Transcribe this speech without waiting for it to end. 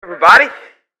everybody.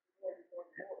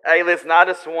 Hey, listen, I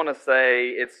just want to say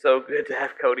it's so good to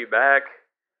have Cody back.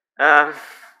 Um,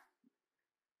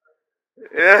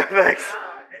 yeah, thanks.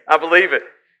 I believe it.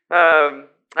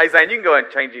 Hey, Zane, you can go ahead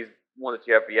and change these one that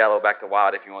you have for yellow back to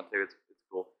white if you want to. It's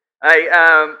cool. Hey,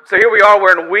 so here we are.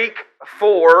 We're in week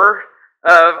 4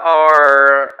 of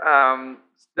our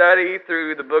study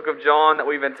through the book of John that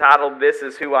we've entitled "This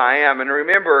Is Who I Am." And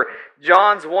remember,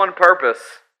 John's one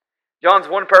purpose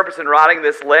in writing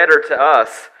this letter to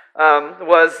us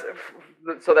was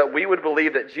so that we would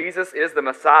believe that Jesus is the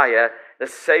Messiah, the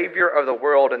Savior of the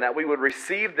world, and that we would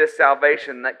receive this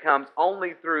salvation that comes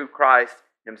only through Christ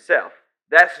Himself.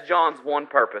 That's John's one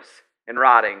purpose in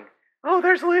writing. Oh,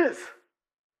 there's Liz.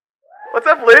 What's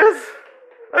up, Liz?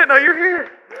 I didn't know you were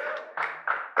here.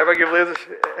 Everybody give Liz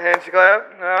a hand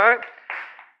clap. All right.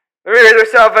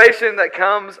 There's salvation that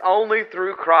comes only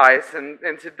through Christ, and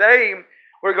today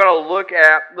we're going to look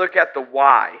at the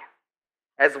why,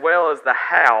 as well as the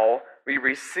how we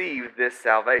receive this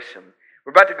salvation.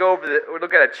 We're about to go over we'll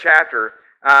look at a chapter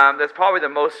that's probably the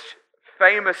most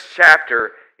famous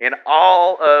chapter in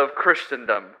all of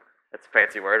Christendom. That's a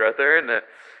fancy word right there, isn't it?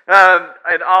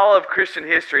 In all of Christian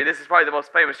history, this is probably the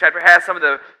most famous chapter. It has some of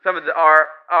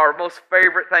our most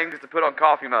favorite things to put on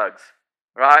coffee mugs.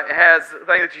 Right? It has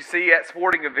things that you see at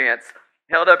sporting events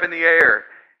held up in the air.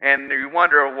 And you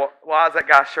wonder, why is that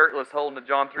guy shirtless holding the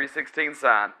John 3:16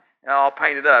 sign, all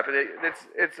painted up?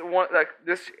 It's one like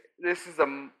this is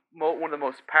one of the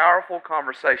most powerful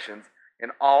conversations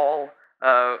in all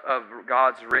of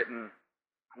God's written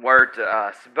word to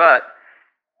us. But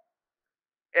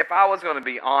if I was going to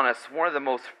be honest, one of the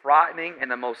most frightening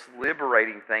and the most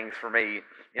liberating things for me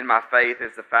in my faith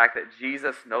is the fact that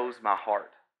Jesus knows my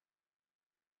heart.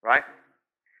 Right?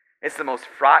 It's the most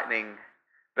frightening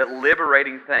but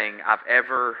liberating thing I've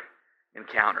ever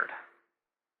encountered.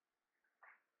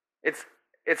 It's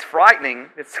frightening,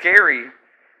 it's scary,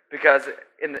 because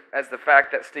as the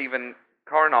fact that Stephen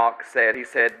Carnock said, he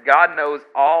said, God knows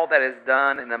all that is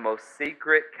done in the most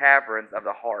secret caverns of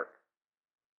the heart.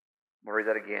 I'm going to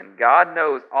read that again. God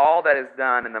knows all that is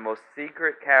done in the most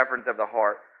secret caverns of the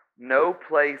heart. No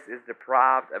place is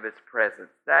deprived of His presence.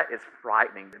 That is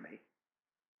frightening to me.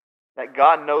 That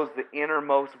God knows the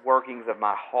innermost workings of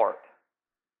my heart.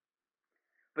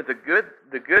 But the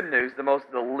good news,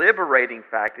 the liberating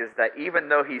fact is that even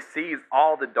though He sees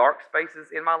all the dark spaces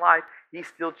in my life, He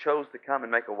still chose to come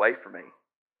and make a way for me.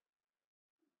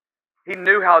 He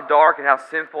knew how dark and how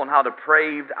sinful and how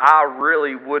depraved I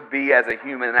really would be as a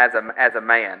human and as a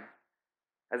man.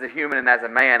 As a human and as a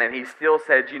man. And He still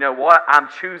said, you know what? I'm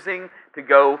choosing to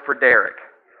go for Derek.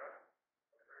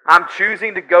 I'm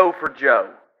choosing to go for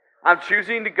Joe. I'm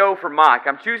choosing to go for Mike.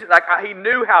 He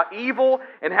knew how evil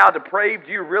and how depraved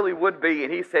you really would be,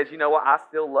 and He says, you know what, I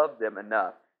still love them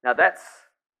enough. Now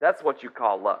that's what you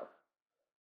call love.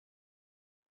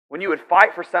 When you would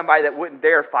fight for somebody that wouldn't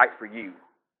dare fight for you.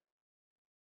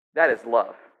 That is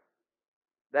love.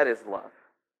 That is love.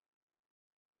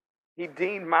 He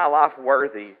deemed my life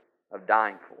worthy of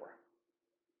dying for.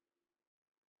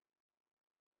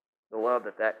 The love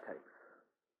that takes.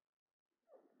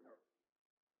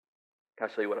 Can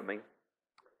I show you what I mean?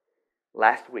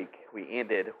 Last week we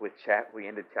ended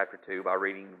chapter 2 by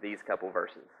reading these couple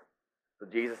verses. So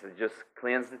Jesus has just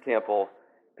cleansed the temple.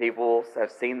 People have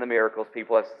seen the miracles.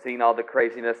 People have seen all the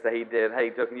craziness that He did.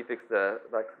 Hey, Joe, can you fix the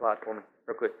next slide for me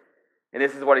real quick? And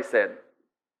this is what He said.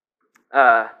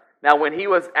 Now, when he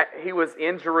was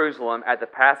in Jerusalem at the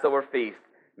Passover feast,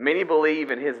 many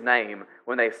believed in His name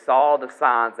when they saw the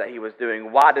signs that He was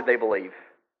doing. Why did they believe?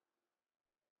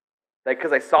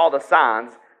 Because they saw the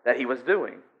signs that He was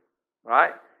doing,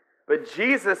 right? But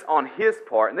Jesus, on His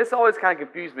part, and this always kind of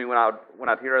confused me when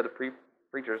I'd hear other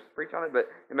preachers preach on it, but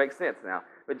it makes sense now.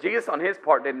 But Jesus, on His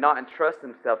part, did not entrust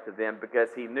Himself to them because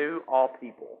He knew all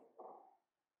people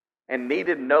and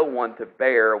needed no one to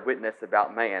bear witness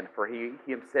about man, for He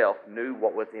Himself knew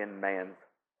what was in man's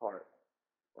heart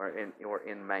or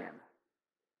in man.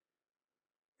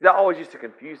 That always used to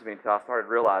confuse me until I started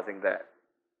realizing that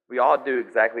we all do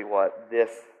exactly what this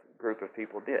group of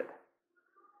people did.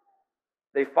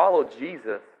 They followed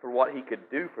Jesus for what He could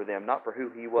do for them, not for who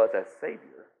He was as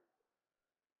Savior.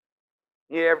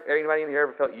 Anybody in here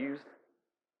ever felt used?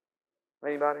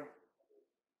 Anybody?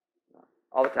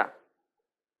 All the time.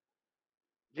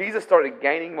 Jesus started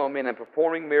gaining momentum,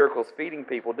 performing miracles, feeding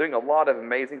people, doing a lot of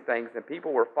amazing things, and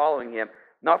people were following Him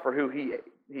not for who He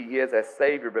is as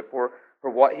Savior, but for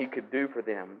what He could do for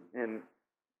them, and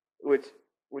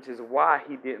which is why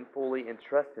He didn't fully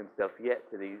entrust Himself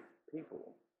yet to these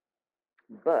people.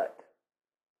 But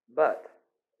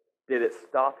did it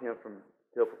stop Him from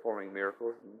still performing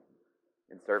miracles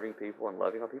and serving people and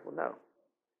loving on people? No.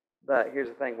 But here's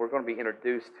the thing: we're going to be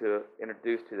introduced to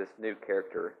this new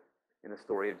character in the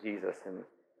story of Jesus, and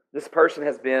this person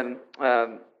has been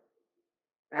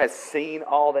has seen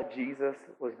all that Jesus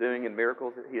was doing in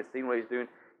miracles. He has seen what he's doing.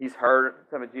 He's heard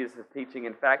some of Jesus' teaching.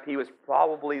 In fact, he was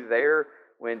probably there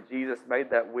when Jesus made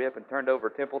that whip and turned over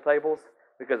temple tables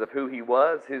because of who he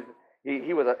was. He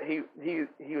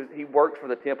worked for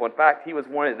the temple. In fact, he was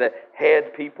one of the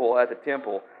head people at the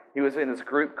temple. He was in this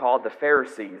group called the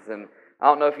Pharisees, and I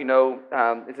don't know if you know,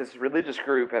 it's this religious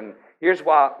group, and here's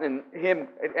why. In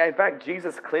fact,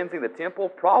 Jesus cleansing the temple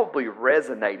probably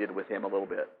resonated with him a little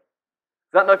bit.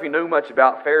 I don't know if you knew much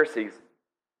about Pharisees,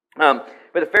 but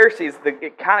the Pharisees,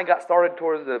 it kind of got started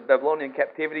towards the Babylonian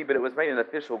captivity, but it was made an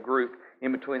official group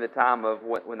in between the time of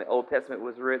when the Old Testament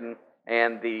was written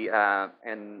and the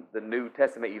New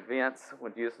Testament events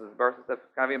when Jesus was birth and stuff.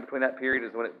 Kind of in between that period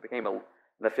is when it became an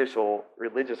official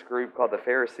religious group called the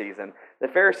Pharisees. And the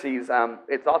Pharisees,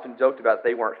 it's often joked about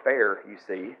they weren't fair, you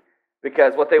see,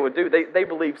 because what they would do, they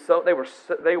believed so they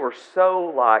were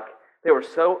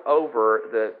so over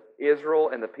the Israel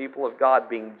and the people of God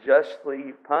being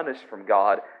justly punished from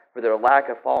God for their lack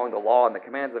of following the law and the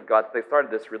commands of God. They started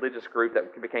this religious group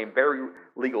that became very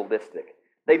legalistic.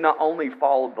 They not only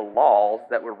followed the laws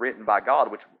that were written by God,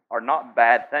 which are not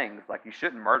bad things, like you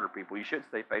shouldn't murder people, you should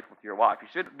stay faithful to your wife, you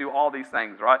shouldn't do all these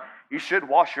things, right? You should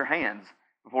wash your hands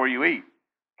before you eat.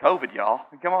 COVID, y'all,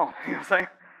 come on, you know what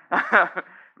I'm saying?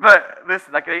 But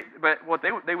listen, but what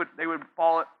they would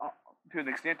follow it to an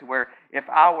extent to where if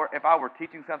I were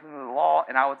teaching something in the law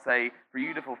and I would say, for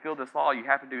you to fulfill this law, you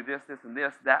have to do this, this, and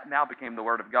this, that now became the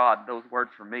word of God, those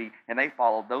words from me, and they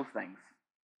followed those things.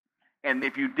 And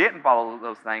if you didn't follow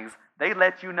those things, they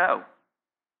let you know.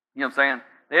 You know what I'm saying?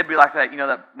 They'd be like that, you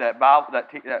know, that Bible,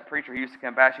 that preacher who used to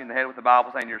come bash you in the head with the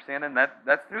Bible saying you're sinning.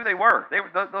 That's who they were. They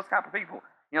were those type of people.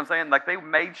 You know what I'm saying? Like they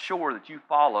made sure that you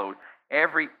followed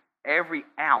every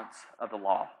ounce of the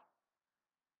law.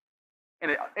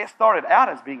 And it started out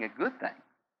as being a good thing,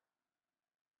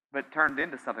 but turned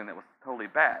into something that was totally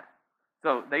bad.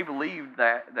 So they believed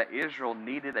that Israel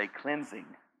needed a cleansing.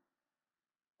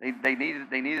 They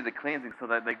needed a cleansing so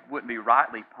that they wouldn't be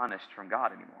rightly punished from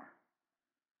God anymore.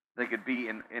 They could be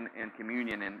in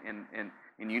communion and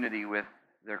in unity with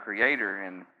their Creator.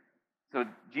 And so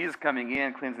Jesus coming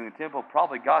in, cleansing the temple,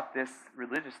 probably got this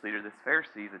religious leader, this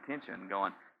Pharisee's attention,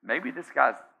 going, maybe this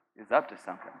guy is up to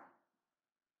something.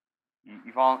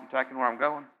 You tracking where I'm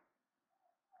going?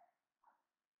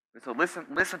 So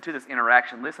listen to this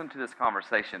interaction, listen to this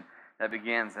conversation that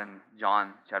begins in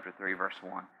John chapter 3, verse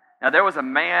 1. Now there was a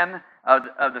man of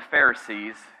the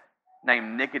Pharisees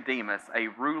named Nicodemus, a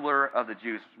ruler of the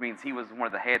Jews, which means he was one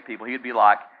of the head people. He would be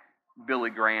like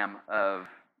Billy Graham of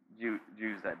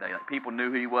Jews that day. Like people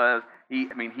knew who he was.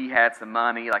 He had some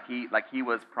money. Like he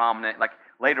was prominent. Like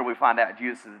later we find out at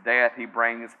Jesus' death, he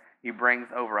brings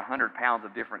over 100 pounds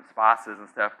of different spices and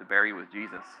stuff to bury with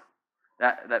Jesus.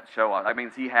 That show off. That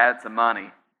means he had some money.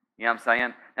 You know what I'm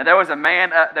saying? And there was a man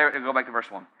there. Go back to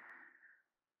verse 1.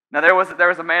 Now there was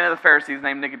a man of the Pharisees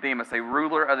named Nicodemus, a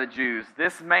ruler of the Jews.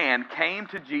 This man came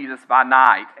to Jesus by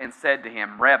night and said to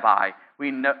him, Rabbi,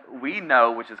 we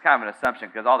know, which is kind of an assumption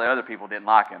because all the other people didn't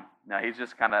like him. Now he's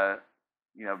just kind of,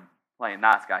 playing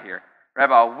nice guy here.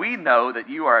 Rabbi, we know that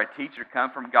you are a teacher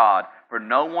come from God, for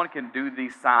no one can do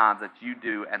these signs that you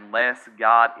do unless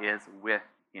God is with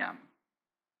him.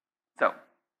 So,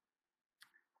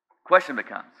 question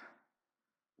becomes,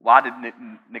 why did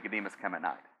Nicodemus come at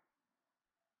night?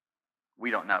 We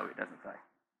don't know, it doesn't say.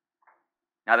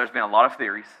 Now, there's been a lot of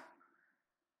theories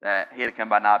that he had to come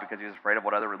by night because he was afraid of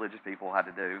what other religious people had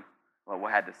to do,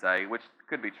 what had to say, which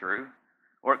could be true.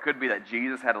 Or it could be that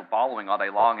Jesus had a following all day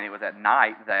long, and it was at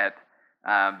night that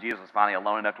Jesus was finally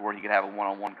alone enough to where he could have a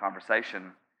one-on-one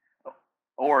conversation.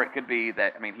 Or it could be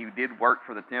that, he did work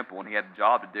for the temple, and he had a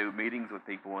job to do, meetings with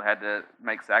people, and had to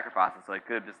make sacrifices, so he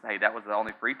could have just, that was the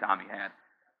only free time he had.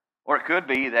 Or it could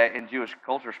be that in Jewish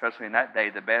culture, especially in that day,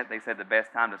 they said the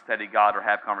best time to study God or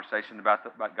have conversation about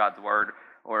God's Word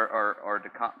or the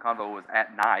convo was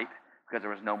at night because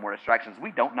there was no more distractions.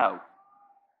 We don't know.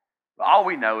 But all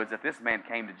we know is that this man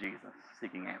came to Jesus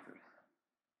seeking answers.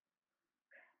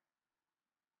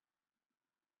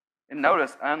 And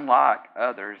notice, unlike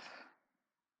others,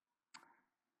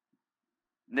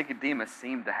 Nicodemus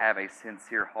seemed to have a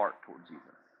sincere heart toward Jesus.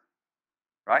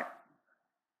 Right?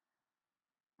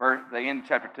 The end of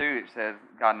chapter 2, it says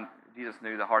Jesus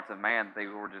knew the hearts of man. They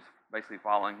were just basically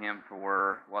following him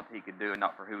for what he could do and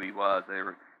not for who he was.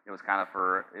 It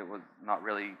was not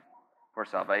really for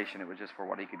salvation. It was just for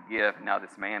what he could give. And now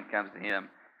this man comes to him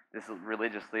this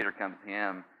religious leader comes to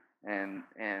him and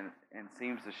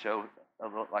seems to show a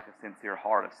little like a sincere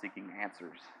heart of seeking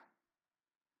answers.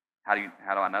 How do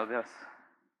I know this?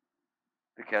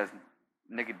 Because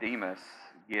Nicodemus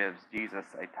gives Jesus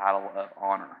a title of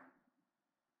honor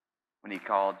when he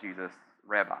called Jesus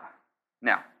Rabbi.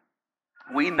 Now,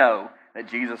 we know that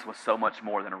Jesus was so much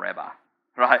more than a rabbi,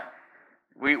 right?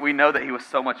 We know that he was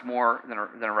so much more than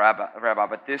a rabbi,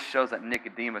 but this shows that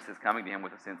Nicodemus is coming to him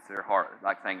with a sincere heart,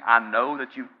 like saying, I know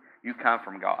that you come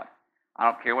from God. I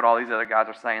don't care what all these other guys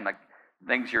are saying, like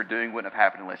things you're doing wouldn't have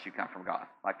happened unless you come from God.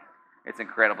 Like, it's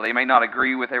incredible. They may not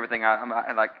agree with everything.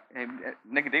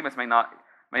 Nicodemus may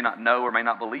not know or may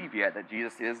not believe yet that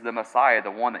Jesus is the Messiah, the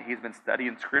one that he's been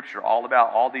studying Scripture all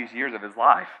about all these years of his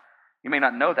life. He may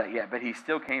not know that yet, but he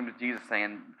still came to Jesus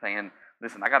saying,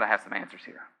 listen, I got to have some answers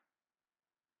here.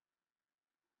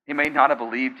 He may not have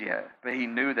believed yet, but he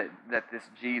knew that this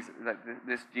Jesus,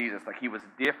 like he was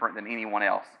different than anyone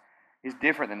else. He's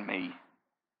different than me.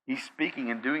 He's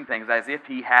speaking and doing things as if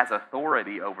he has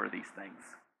authority over these things.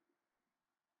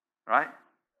 Right?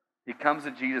 He comes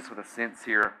to Jesus with a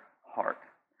sincere heart.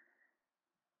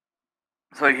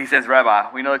 So he says,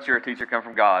 Rabbi, we know that you're a teacher come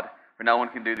from God, for no one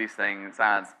can do these things,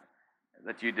 signs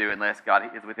that you do unless God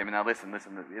is with him. And now listen,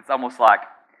 it's almost like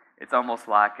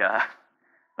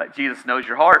Jesus knows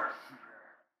your heart.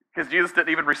 Because Jesus didn't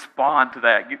even respond to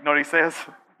that. You know what he says?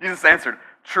 Jesus answered,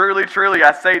 truly, truly,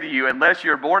 I say to you, unless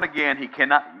you're born again, he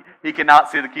cannot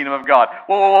see the kingdom of God.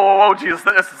 Whoa, Jesus,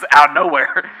 this is out of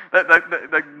nowhere.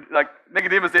 Like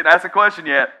Nicodemus didn't ask a question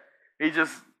yet.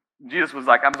 Jesus was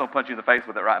like, I'm just going to punch you in the face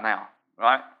with it right now.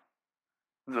 Right?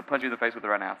 I'm going to punch you in the face with it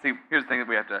right now. See, here's the thing that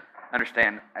we have to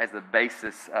understand as the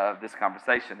basis of this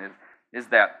conversation is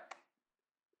that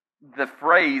the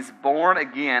phrase born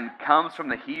again comes from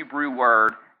the Hebrew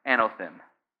word anothen.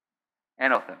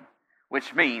 Anothen,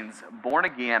 which means born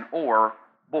again or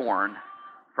born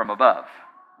from above.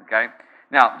 Okay?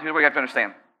 Now, here's what you have to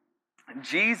understand.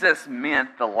 Jesus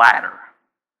meant the latter.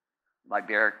 Like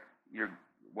Derek,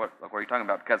 what are you talking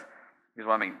about? Because here's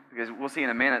what I mean. Because we'll see in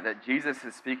a minute that Jesus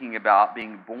is speaking about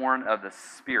being born of the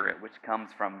Spirit, which comes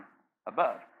from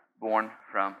above. Born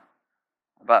from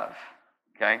above.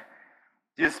 Okay?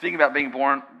 Jesus is speaking about being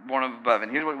born of above.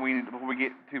 And here's what we need, before we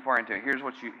get too far into it, here's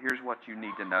what you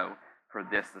need to know for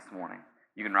this morning.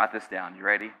 You can write this down. You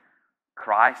ready?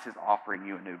 Christ is offering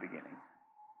you a new beginning.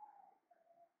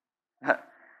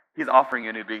 He's offering you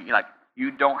a new beginning. Like,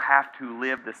 you don't have to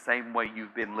live the same way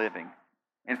you've been living.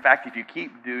 In fact, if you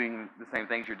keep doing the same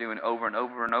things you're doing over and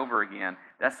over and over again,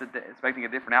 expecting a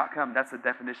different outcome, that's the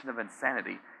definition of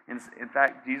insanity. In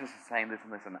fact, Jesus is saying,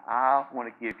 listen, I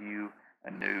want to give you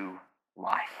a new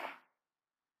life.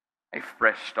 A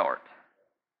fresh start.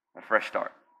 A fresh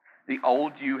start. The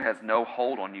old you has no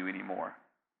hold on you anymore.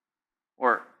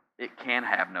 Or it can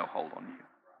have no hold on you.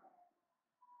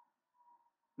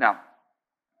 Now,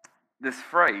 this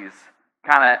phrase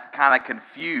kind of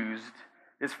confused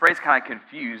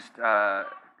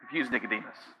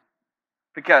Nicodemus.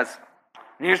 Because,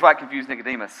 here's why it confused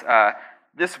Nicodemus.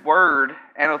 This word,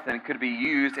 anothen, could be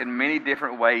used in many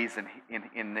different ways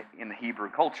in the Hebrew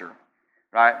culture.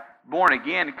 Right? Born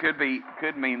again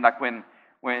could mean like when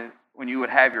you would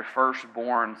have your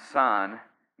firstborn son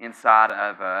inside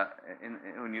of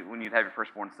when you'd have your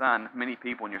firstborn son, many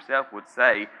people and yourself would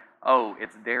say, oh,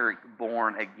 it's Derek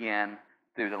born again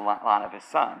through the line of his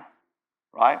son.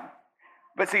 Right?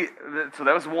 But see, so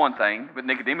that was one thing, but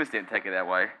Nicodemus didn't take it that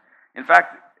way. In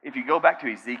fact, if you go back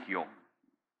to Ezekiel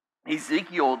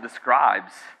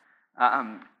describes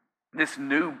this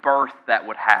new birth that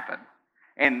would happen.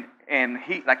 And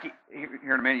here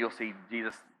in a minute you'll see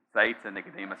Jesus say to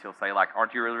Nicodemus, he'll say, like,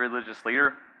 aren't you a religious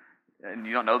leader? And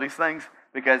you don't know these things?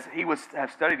 Because he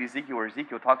have studied Ezekiel, where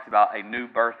Ezekiel talks about a new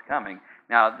birth coming.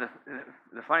 Now,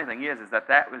 the funny thing is that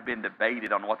has been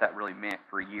debated on what that really meant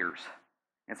for years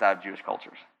inside of Jewish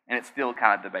cultures. And it's still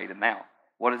kind of debated now.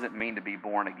 What does it mean to be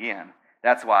born again?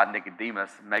 That's why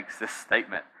Nicodemus makes this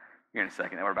statement here in a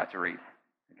second that we're about to read.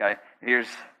 Okay?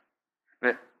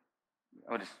 But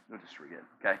we'll just read it.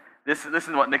 Okay? This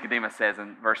is what Nicodemus says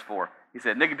in verse 4. He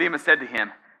said, Nicodemus said to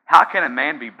him, how can a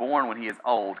man be born when he is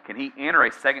old? Can he enter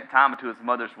a second time into his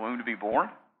mother's womb to be born?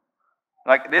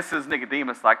 Like, this is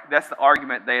Nicodemus. Like, that's the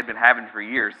argument they had been having for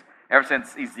years, ever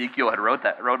since Ezekiel had wrote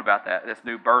about that, this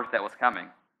new birth that was coming.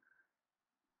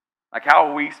 Like, how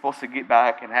are we supposed to get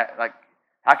back and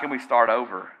how can we start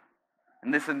over?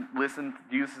 And listen,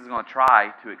 Jesus is going to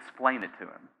try to explain it to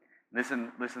him.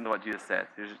 Listen to what Jesus said.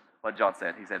 Here's what John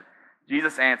said. He said,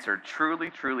 Jesus answered, truly,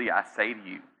 truly, I say to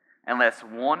you, unless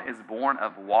one is born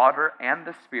of water and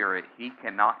the Spirit, he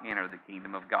cannot enter the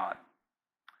kingdom of God.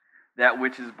 That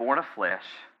which is born of flesh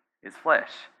is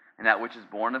flesh, and that which is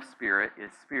born of spirit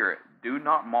is spirit. Do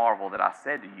not marvel that I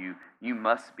said to you, you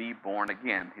must be born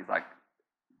again. He's like,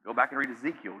 go back and read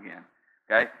Ezekiel again.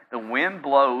 Okay? The wind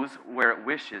blows where it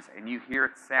wishes, and you hear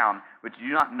its sound, but you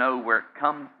do not know where it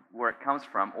comes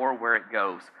from or where it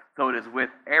goes. So it is with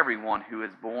everyone who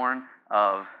is born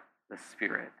of the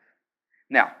Spirit.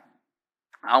 Now,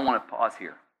 I want to pause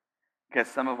here, because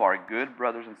some of our good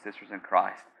brothers and sisters in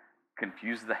Christ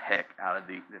confuse the heck out of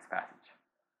this passage.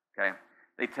 Okay?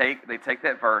 They take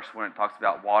that verse when it talks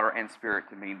about water and spirit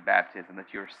to mean baptism, that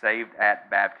you're saved at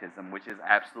baptism, which is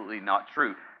absolutely not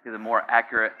true. Because a more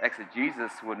accurate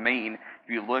exegesis would mean, if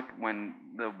you look when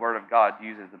the Word of God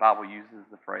the Bible uses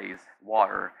the phrase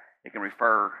water, it can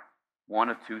refer one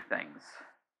of two things.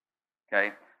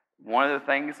 Okay? One of the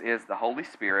things is the Holy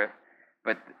Spirit,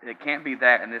 but it can't be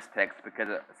that in this text because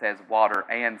it says water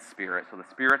and spirit. So the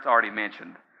Spirit's already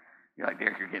mentioned. You're like,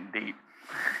 Derek, you're getting deep.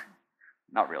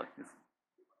 Not really.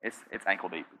 It's ankle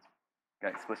deep.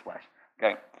 Okay, split splash.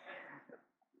 Okay.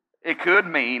 It could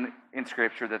mean in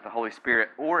Scripture that the Holy Spirit,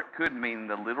 or it could mean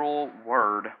the literal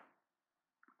Word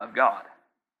of God.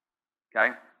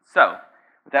 Okay? So,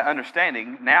 with that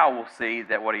understanding, now we'll see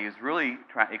that what he is really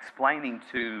explaining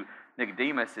to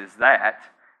Nicodemus is that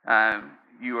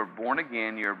you are born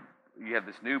again, you have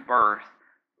this new birth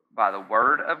by the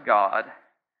Word of God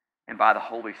and by the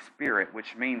Holy Spirit,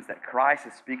 which means that Christ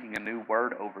is speaking a new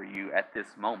word over you at this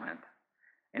moment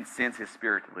and sends His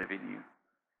Spirit to live in you.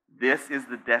 This is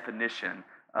the definition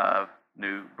of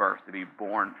new birth, to be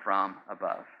born from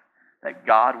above. That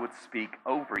God would speak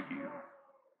over you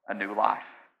a new life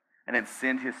and then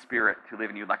send His Spirit to live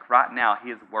in you. Like right now,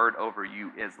 His word over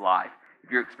you is life.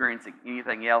 If you're experiencing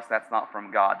anything else, that's not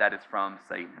from God. That is from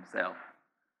Satan himself.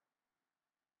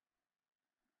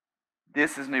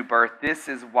 This is new birth. This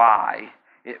is why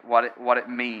what it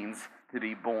means to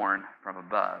be born from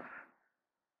above.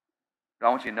 But I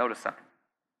want you to notice something.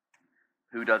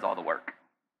 Who does all the work?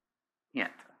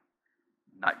 Hint,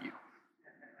 not you.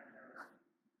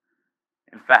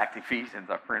 In fact, Ephesians,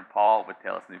 our friend Paul would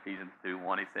tell us in Ephesians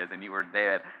 2:1, he says, and you were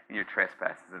dead in your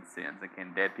trespasses and sins. And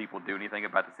can dead people do anything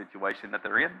about the situation that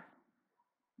they're in?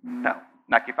 No.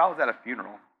 Like if I was at a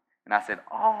funeral and I said,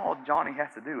 all Johnny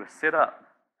has to do is sit up,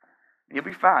 you'll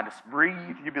be fine. Just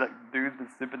breathe. You'll be like, dude, been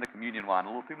sipping the communion wine a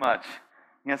little too much.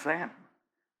 You know what I'm saying?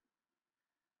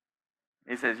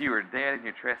 It says you are dead in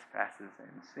your trespasses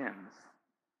and sins.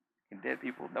 Can dead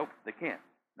people? Nope, they can't.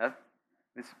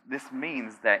 This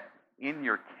means that in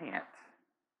your can't,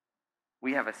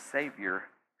 we have a Savior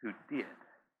who did.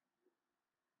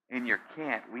 In your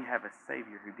can't, we have a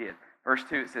Savior who did. Verse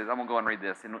 2, it says, I'm going to go and read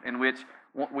this, in which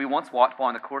we once walked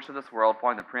following the course of this world,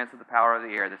 following the prince of the power of the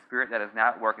air, the spirit that is now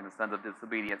at work in the sons of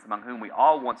disobedience, among whom we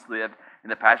all once lived in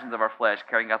the passions of our flesh,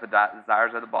 carrying out the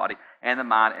desires of the body and the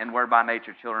mind, and were by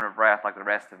nature children of wrath like the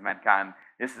rest of mankind.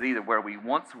 This is either where we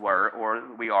once were or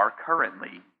we are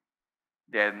currently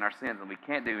dead in our sins, and we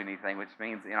can't do anything, which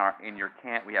means in your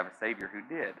can't we have a Savior who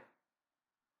did.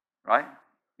 Right?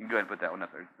 You can go ahead and put that one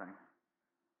up there.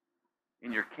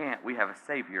 In your can't we have a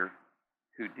Savior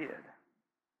who did.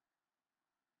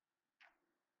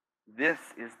 This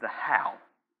is the how.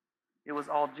 It was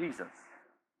all Jesus.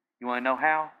 You want to know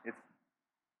how? It's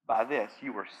by this.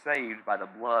 You were saved by the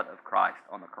blood of Christ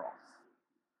on the cross.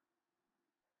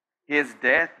 His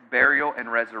death, burial,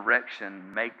 and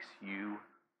resurrection makes you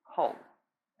whole.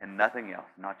 And nothing else.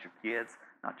 Not your kids,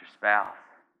 not your spouse.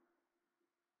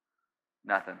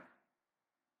 Nothing.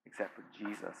 Except for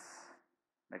Jesus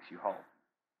makes you whole.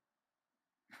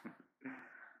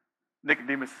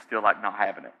 Nicodemus is still like not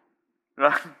having it.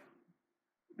 Right?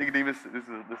 Nicodemus,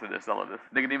 listen to this, all of this.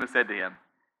 Nicodemus said to him,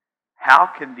 how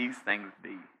can these things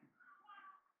be?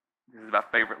 This is my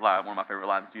favorite line, one of my favorite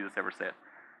lines Jesus ever said.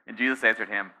 And Jesus answered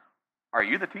him, are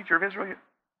you the teacher of Israel?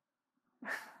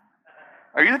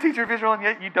 Are you the teacher of Israel and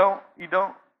yet you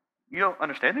don't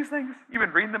understand these things? You've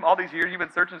been reading them all these years, you've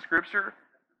been searching Scripture.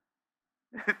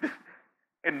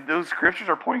 And those Scriptures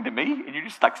are pointing to me and you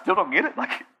just like still don't get it?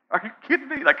 Like, are you kidding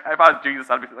me? Like if I was Jesus,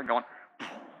 I'd be going,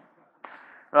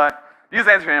 right? Jesus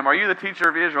answered him, are you the teacher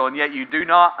of Israel, and yet you do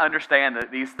not understand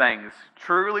these things?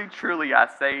 Truly, truly, I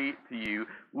say to you,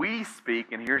 we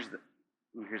speak, and here's this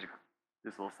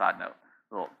little side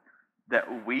note.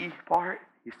 That we part,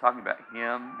 he's talking about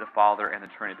Him, the Father, and the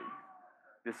Trinity.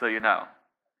 Just so you know.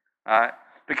 All right?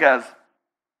 Because,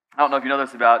 I don't know if you know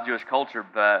this about Jewish culture,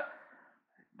 but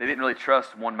they didn't really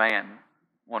trust one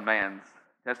man's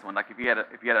testimony. Like if you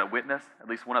had a witness, at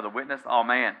least one other witness, oh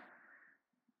man,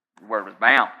 the word was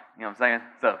bound. You know what I'm saying?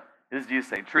 So this is Jesus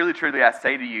saying, truly, truly, I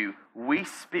say to you, we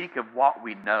speak of what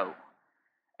we know,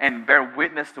 and bear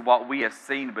witness to what we have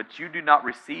seen, but you do not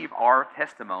receive our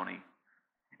testimony.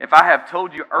 If I have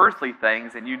told you earthly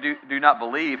things and you do not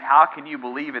believe, how can you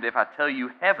believe it if I tell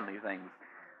you heavenly things?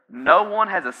 No one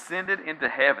has ascended into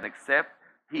heaven except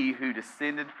he who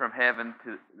descended from heaven,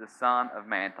 to the Son of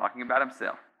Man," talking about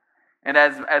himself. "And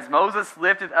as Moses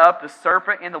lifted up the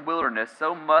serpent in the wilderness,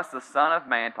 so must the Son of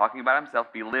Man," talking about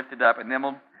himself, "be lifted up." And then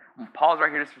we'll pause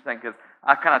right here just for a second, because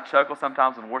I kind of chuckle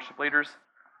sometimes when worship leaders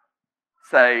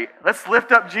say, "Let's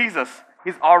lift up Jesus."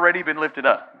 He's already been lifted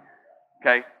up.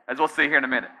 Okay? As we'll see here in a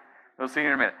minute.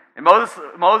 And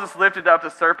Moses lifted up the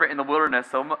serpent in the wilderness,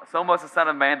 so must the Son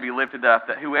of Man be lifted up,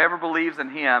 that whoever believes in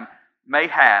him may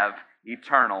have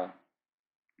eternal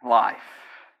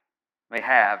life. May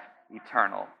have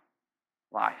eternal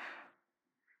life.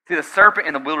 See, the serpent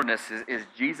in the wilderness is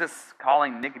Jesus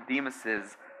calling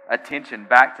Nicodemus's attention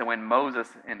back to when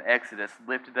Moses in Exodus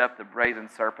lifted up the brazen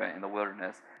serpent in the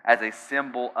wilderness as a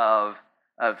symbol of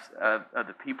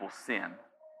the people's sin.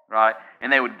 Right?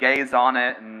 And they would gaze on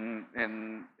it,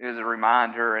 and it was a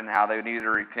reminder and how they needed to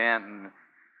repent,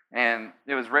 and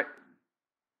it was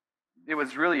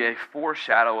really a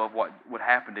foreshadow of what would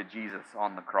happen to Jesus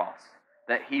on the cross,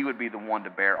 that he would be the one to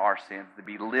bear our sins, to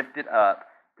be lifted up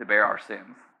to bear our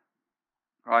sins.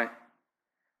 Right?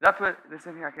 Did I put this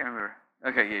in here? I can't remember.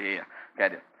 Okay, yeah. Okay, I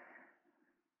did.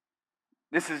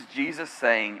 This is Jesus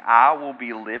saying, "I will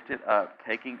be lifted up,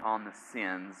 taking on the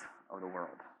sins of the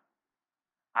world."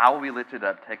 I will be lifted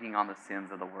up, taking on the sins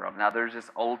of the world. Now, there's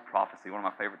this old prophecy, one of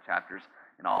my favorite chapters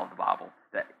in all of the Bible,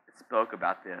 that spoke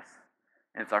about this.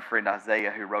 And it's our friend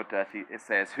Isaiah who wrote to us. It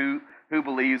says, who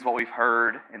believes what we've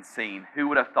heard and seen? Who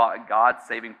would have thought God's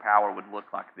saving power would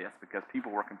look like this? Because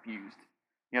people were confused.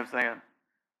 You know what I'm saying?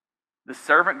 The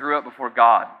servant grew up before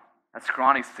God, a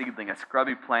scrawny seedling, a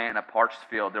scrubby plant in a parched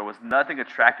field. There was nothing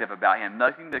attractive about him,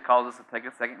 nothing that caused us to take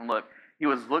a second look. He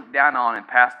was looked down on and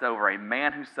passed over, a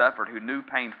man who suffered, who knew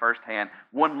pain firsthand.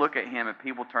 One look at him and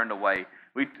people turned away.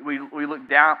 We looked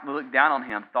down on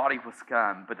him, thought he was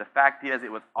scum. But the fact is,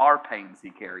 it was our pains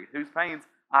he carried. Whose pains?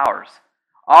 Ours.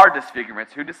 Our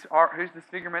disfigurements. Whose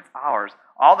disfigurements? Ours.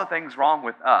 All the things wrong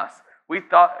with us. We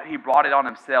thought he brought it on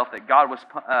himself, that God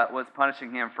was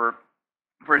punishing him for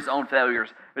his own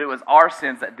failures. But it was our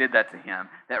sins that did that to him,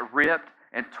 that ripped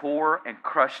and tore and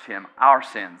crushed him. Our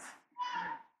sins.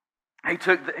 He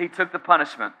took the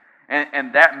punishment,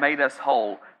 and that made us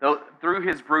whole. Though through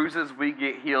his bruises we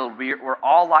get healed. We're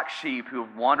all like sheep who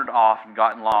have wandered off and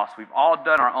gotten lost. We've all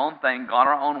done our own thing, gone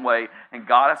our own way, and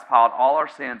God has piled all our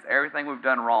sins, everything we've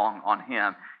done wrong, on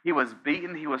him. He was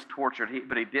beaten, he was tortured,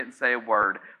 but he didn't say a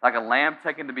word. Like a lamb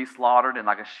taken to be slaughtered and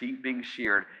like a sheep being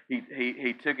sheared,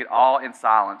 he took it all in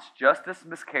silence. Justice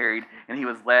miscarried, and he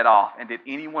was led off. And did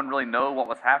anyone really know what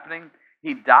was happening?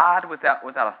 He died without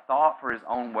a thought for his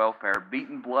own welfare,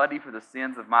 beaten bloody for the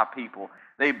sins of my people.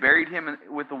 They buried him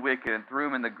with the wicked and threw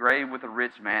him in the grave with a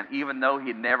rich man, even though he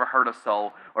had never hurt a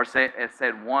soul or said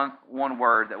one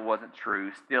word that wasn't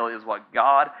true. Still, it was what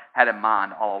God had in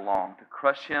mind all along, to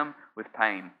crush him with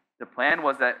pain. The plan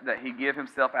was that he give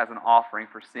himself as an offering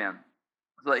for sin,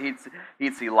 so that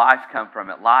he'd see life come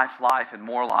from it, life, and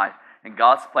more life. And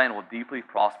God's plan will deeply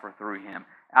prosper through him.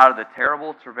 Out of the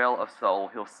terrible travail of soul,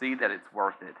 he'll see that it's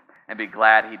worth it and be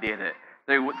glad he did it.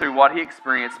 Through what he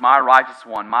experienced, my righteous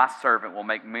one, my servant, will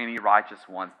make many righteous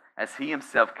ones, as he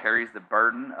himself carries the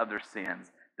burden of their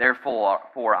sins.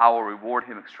 Therefore, I will reward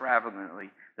him extravagantly,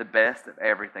 the best of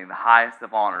everything, the highest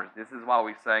of honors. This is why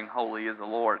we sang, "Holy is the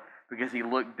Lord," because he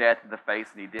looked death in the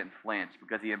face and he didn't flinch,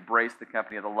 because he embraced the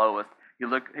company of the lowest.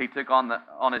 He took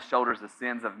on his shoulders the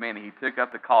sins of many. He took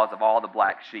up the cause of all the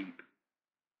black sheep.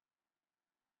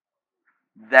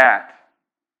 That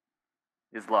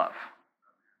is love.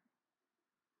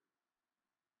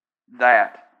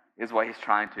 That is what he's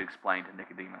trying to explain to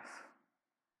Nicodemus.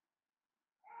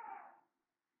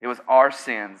 It was our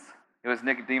sins, it was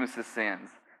Nicodemus' sins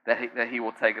that he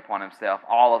will take upon himself,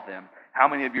 all of them. How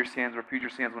many of your sins were future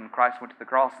sins when Christ went to the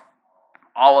cross?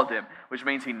 All of them, which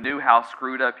means he knew how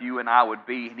screwed up you and I would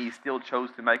be, and he still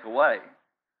chose to make a way.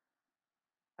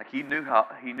 Like he knew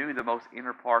the most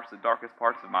inner parts, the darkest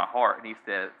parts of my heart, and he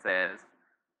says,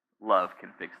 love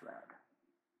can fix that.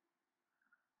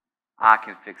 I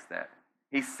can fix that.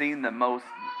 He's seen the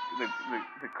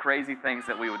crazy things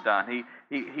that we would have done.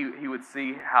 He would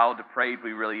see how depraved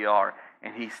we really are,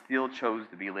 and he still chose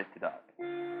to be lifted up.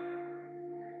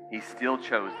 He still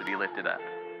chose to be lifted up.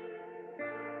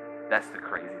 That's the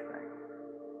crazy thing.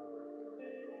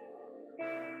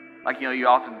 Like, you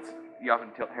often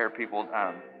hear people,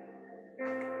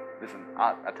 listen,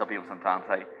 I tell people sometimes,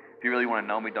 hey, if you really want to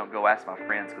know me, don't go ask my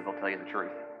friends, because they'll tell you the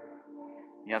truth.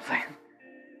 You know what I'm saying?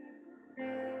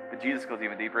 Jesus goes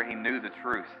even deeper. He knew the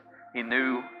truth. He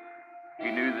knew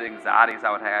the anxieties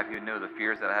I would have. He knew the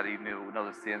fears that I had. He knew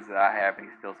the sins that I have. And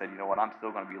he still said, you know what? I'm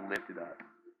still going to be lifted up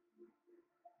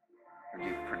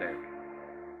for Derek.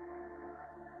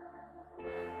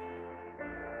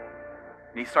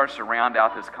 And he starts to round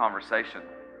out this conversation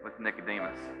with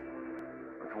Nicodemus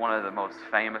with one of the most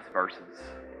famous verses.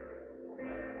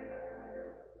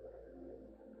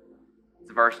 It's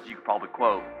a verse that you could probably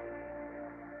quote.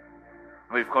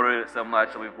 We've quoted it so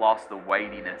much that we've lost the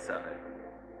weightiness of it.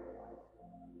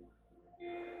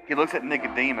 He looks at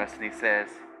Nicodemus and he says,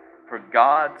 "For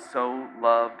God so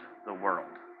loved the world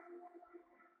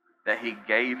that he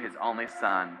gave his only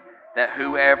Son, that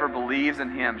whoever believes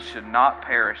in him should not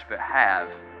perish but have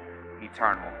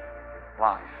eternal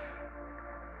life."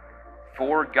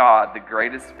 For God, the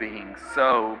greatest being,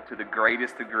 so to the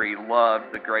greatest degree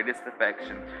loved, the greatest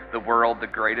affection, the world, the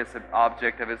greatest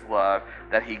object of his love,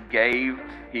 that he gave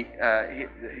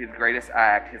his greatest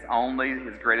act, his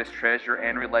greatest treasure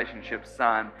and relationship,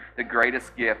 Son, the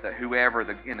greatest gift, that whoever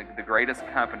in the greatest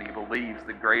company believes,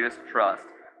 the greatest trust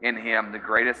in him, the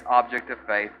greatest object of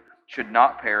faith, should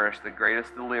not perish, the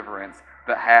greatest deliverance,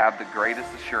 but have the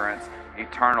greatest assurance,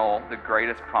 eternal, the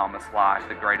greatest promised life,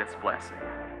 the greatest blessing.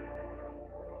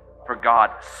 For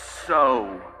God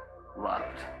so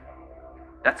loved.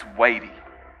 That's weighty.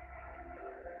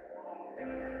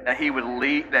 That he would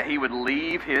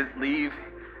leave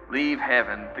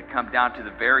heaven to come down to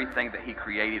the very thing that he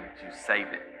created to save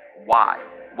it. Why?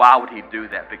 Why would he do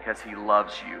that? Because he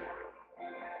loves you.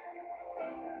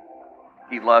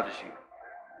 He loves you.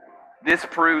 This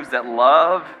proves that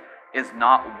love is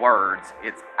not words,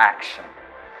 it's action.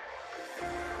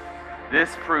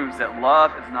 This proves that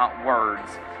love is not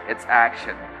words, it's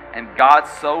action. And God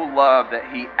so loved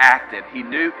that he acted. He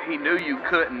knew you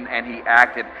couldn't, and he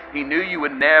acted. He knew you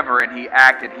would never, and he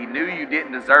acted. He knew you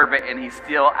didn't deserve it, and he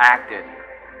still acted.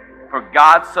 For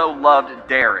God so loved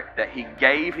Derek that he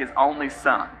gave his only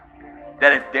Son,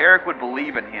 that if Derek would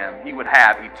believe in him, he would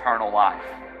have eternal life.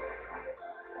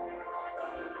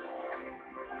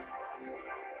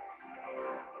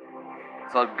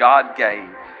 So God gave.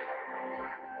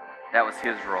 That was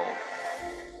his role.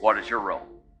 What is your role?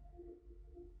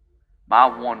 My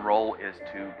one role is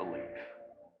to believe.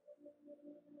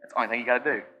 That's the only thing you got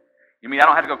to do. You mean I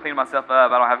don't have to go clean myself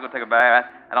up? I don't have to go take a bath?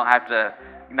 I don't have to...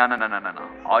 No.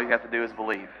 All you have to do is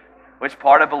believe. Which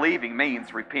part of believing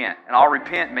means repent. And all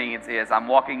repent means is I'm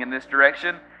walking in this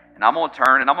direction, and I'm going to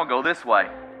turn, and I'm going to go this way.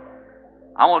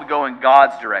 I'm going to go in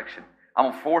God's direction. I'm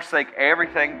going to forsake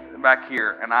everything back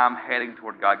here, and I'm heading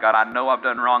toward God. God, I know I've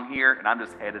done wrong here, and I'm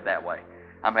just headed that way.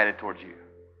 I'm headed towards you.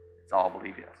 That's all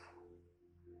belief is.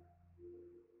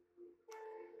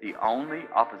 The only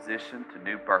opposition to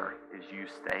new birth is you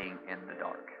staying in the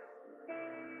dark.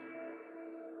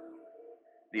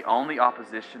 The only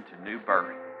opposition to new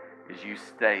birth is you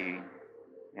staying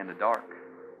in the dark.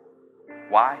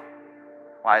 Why?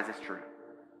 Why is this true?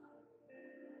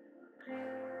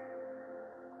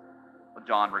 Well,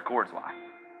 John records why.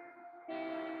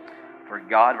 For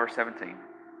God, verse 17,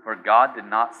 for God did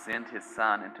not send his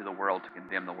Son into the world to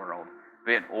condemn the world,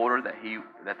 but in order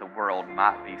that the world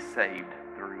might be saved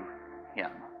through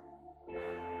him.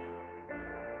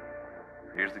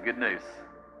 Here's the good news.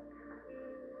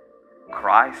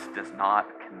 Christ does not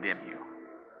condemn you.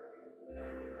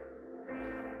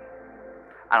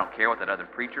 I don't care what that other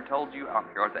preacher told you. I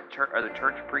don't care what that other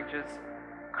church preaches.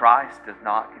 Christ does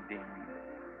not condemn you.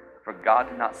 For God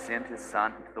did not send his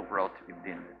Son into the world to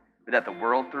condemn it, but that the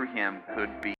world through him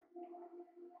could be.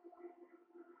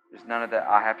 There's none of that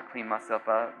I have to clean myself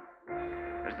up.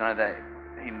 There's none of that.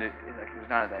 There's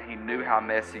none of that. He knew how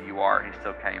messy you are, and he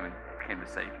still came to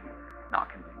save you, not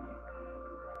condemn you.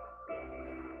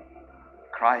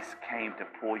 Christ came to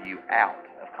pull you out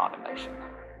of condemnation.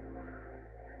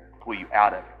 Pull you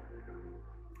out of it.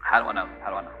 How do I know?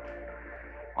 Well,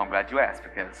 I'm glad you asked,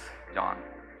 because John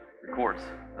records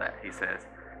that. He says,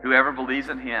 whoever believes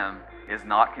in him is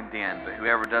not condemned, but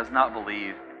whoever does not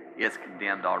believe is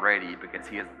condemned already, because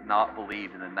he has not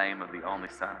believed in the name of the only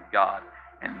Son of God.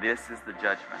 And this is the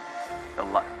judgment,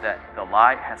 that the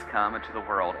light has come into the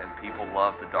world, and people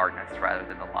love the darkness rather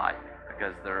than the light,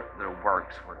 because their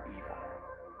works were evil.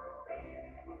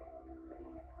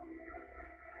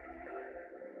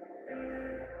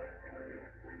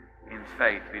 In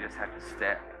faith, we just have to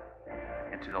step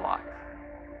into the light.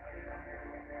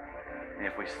 And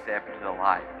if we step into the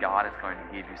light, God is going to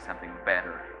give you something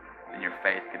better than your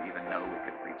faith could even know it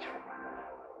could reach for.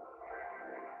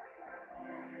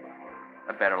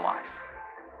 A better life.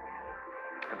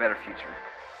 A better future.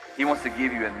 He wants to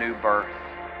give you a new birth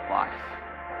life.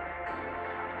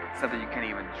 something you can't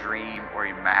even dream or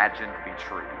imagine to be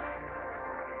true.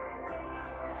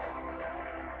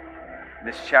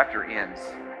 This chapter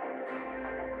ends.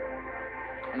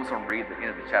 I'm just going to read the end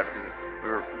of the chapter because we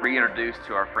were reintroduced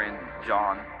to our friend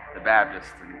John the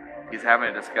Baptist, and he's having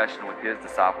a discussion with his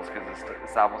disciples because his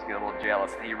disciples get a little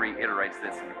jealous, and he reiterates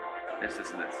this and this.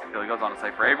 So he goes on to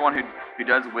say, "For everyone who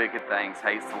does wicked things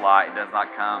hates the light and does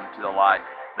not come to the light,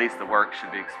 lest the work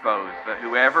should be exposed. But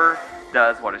whoever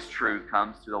does what is true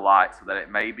comes to the light, so that it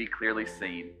may be clearly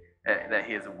seen that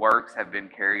his works have been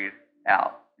carried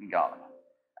out in God."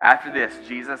 After this,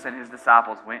 Jesus and his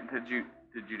disciples went into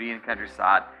the Judean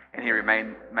countryside, and he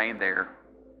remained there.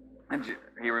 And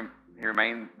he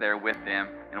remained there with them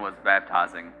and was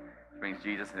baptizing, which means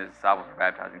Jesus and his disciples were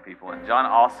baptizing people. And John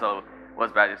also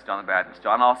was baptized, John the Baptist.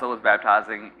 John also was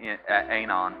baptizing at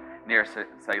Aenon near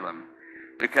Salem,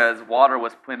 because water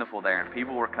was plentiful there, and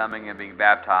people were coming and being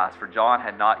baptized, for John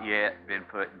had not yet been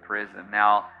put in prison.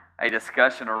 Now a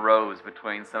discussion arose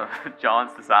between some of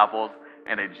John's disciples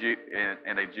and a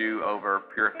Jew over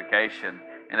purification.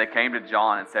 And they came to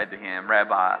John and said to him,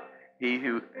 "Rabbi, he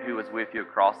who was with you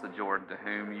across the Jordan, to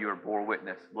whom you bore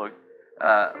witness, look,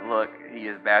 he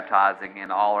is baptizing,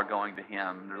 and all are going to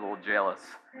him." They're a little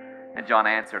jealous. And John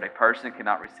answered, "A person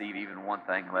cannot receive even one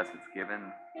thing unless it's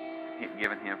given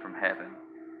him from heaven.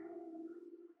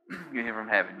 Given him from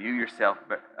heaven. You yourself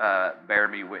bear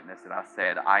me witness that I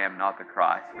said, I am not the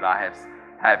Christ, but I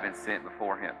have been sent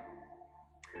before him.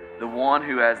 The one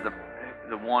who has the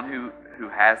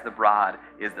bride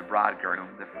is the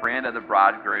bridegroom. The friend of the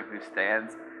bridegroom who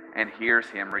stands and hears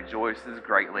him rejoices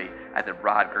greatly at the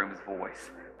bridegroom's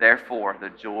voice. Therefore, the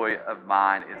joy of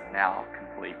mine is now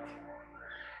complete.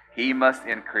 He must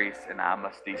increase and I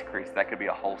must decrease." That could be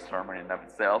a whole sermon in and of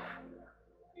itself.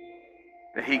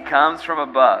 But he comes from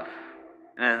above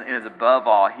and is above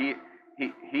all. He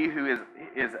who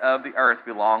is of the earth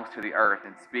belongs to the earth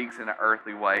and speaks in an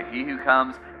earthly way. He who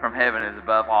comes from heaven is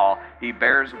above all. He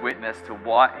bears witness to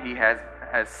what he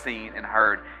has seen and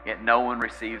heard, yet no one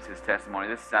receives his testimony.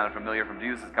 This sounded familiar from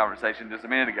Jesus' conversation just a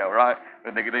minute ago, right?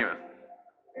 With Nicodemus.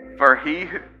 For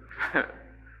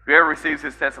whoever receives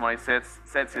his testimony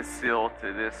sets his seal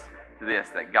to this,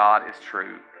 that God is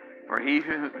true. For he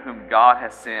whom God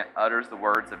has sent utters the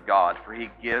words of God, for he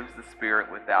gives the Spirit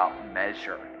without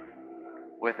measure.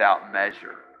 Without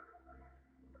measure.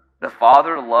 The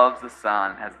Father loves the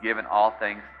Son and has given all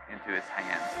things into his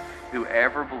hands.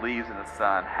 Whoever believes in the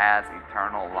Son has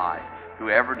eternal life.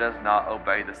 Whoever does not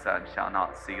obey the Son shall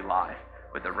not see life,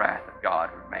 but the wrath of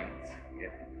God remains in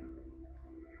him.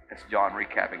 That's John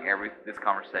recapping this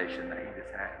conversation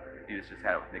that Jesus just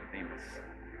had with Nicodemus.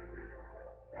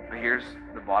 But here's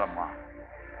the bottom line.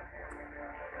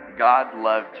 God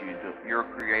loved you, your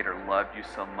Creator loved you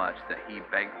so much that he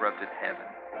bankrupted heaven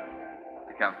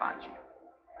to come find you.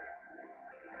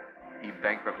 He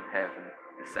bankrupted heaven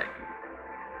to save you.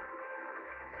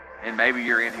 And maybe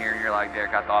you're in here and you're like,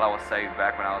 "Derek, I thought I was saved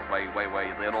back when I was way, way,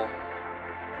 way little.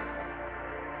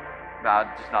 But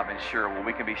I've just not been sure." Well,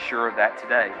 we can be sure of that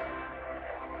today.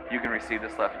 You can receive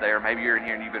this left today. Or maybe you're in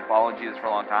here and you've been following Jesus for a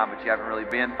long time, but you haven't really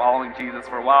been following Jesus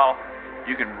for a while.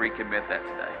 You can recommit that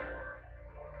today.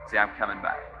 See, I'm coming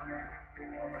back.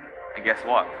 And guess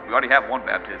what? We already have one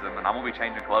baptism, and I'm going to be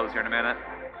changing clothes here in a minute.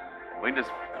 We can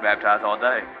just baptize all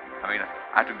day. I mean,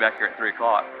 I have to be back here at 3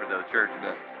 o'clock for the church,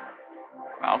 but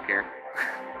I don't care.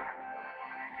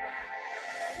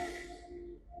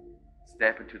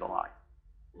 Step into the light.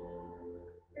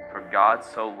 For God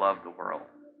so loved the world.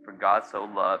 For God so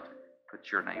loved,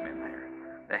 put your name in there,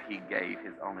 that he gave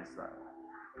his only Son.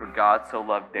 For God so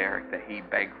loved Derek that he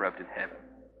bankrupted heaven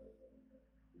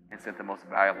and sent the most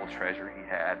valuable treasure he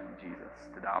had in Jesus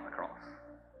to die on the cross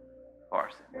for our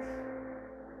sins.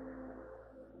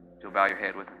 You'll bow your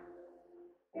head with me.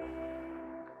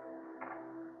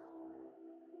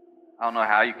 I don't know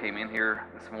how you came in here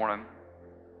this morning.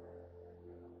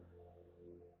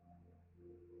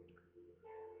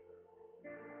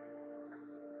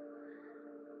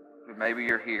 But maybe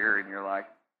you're here and you're like,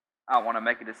 "I want to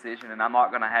make a decision, and I'm not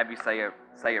going to have you say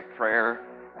a prayer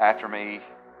after me.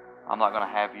 I'm not going to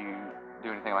have you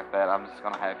do anything like that. I'm just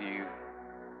going to have you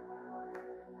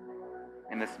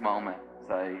in this moment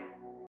say,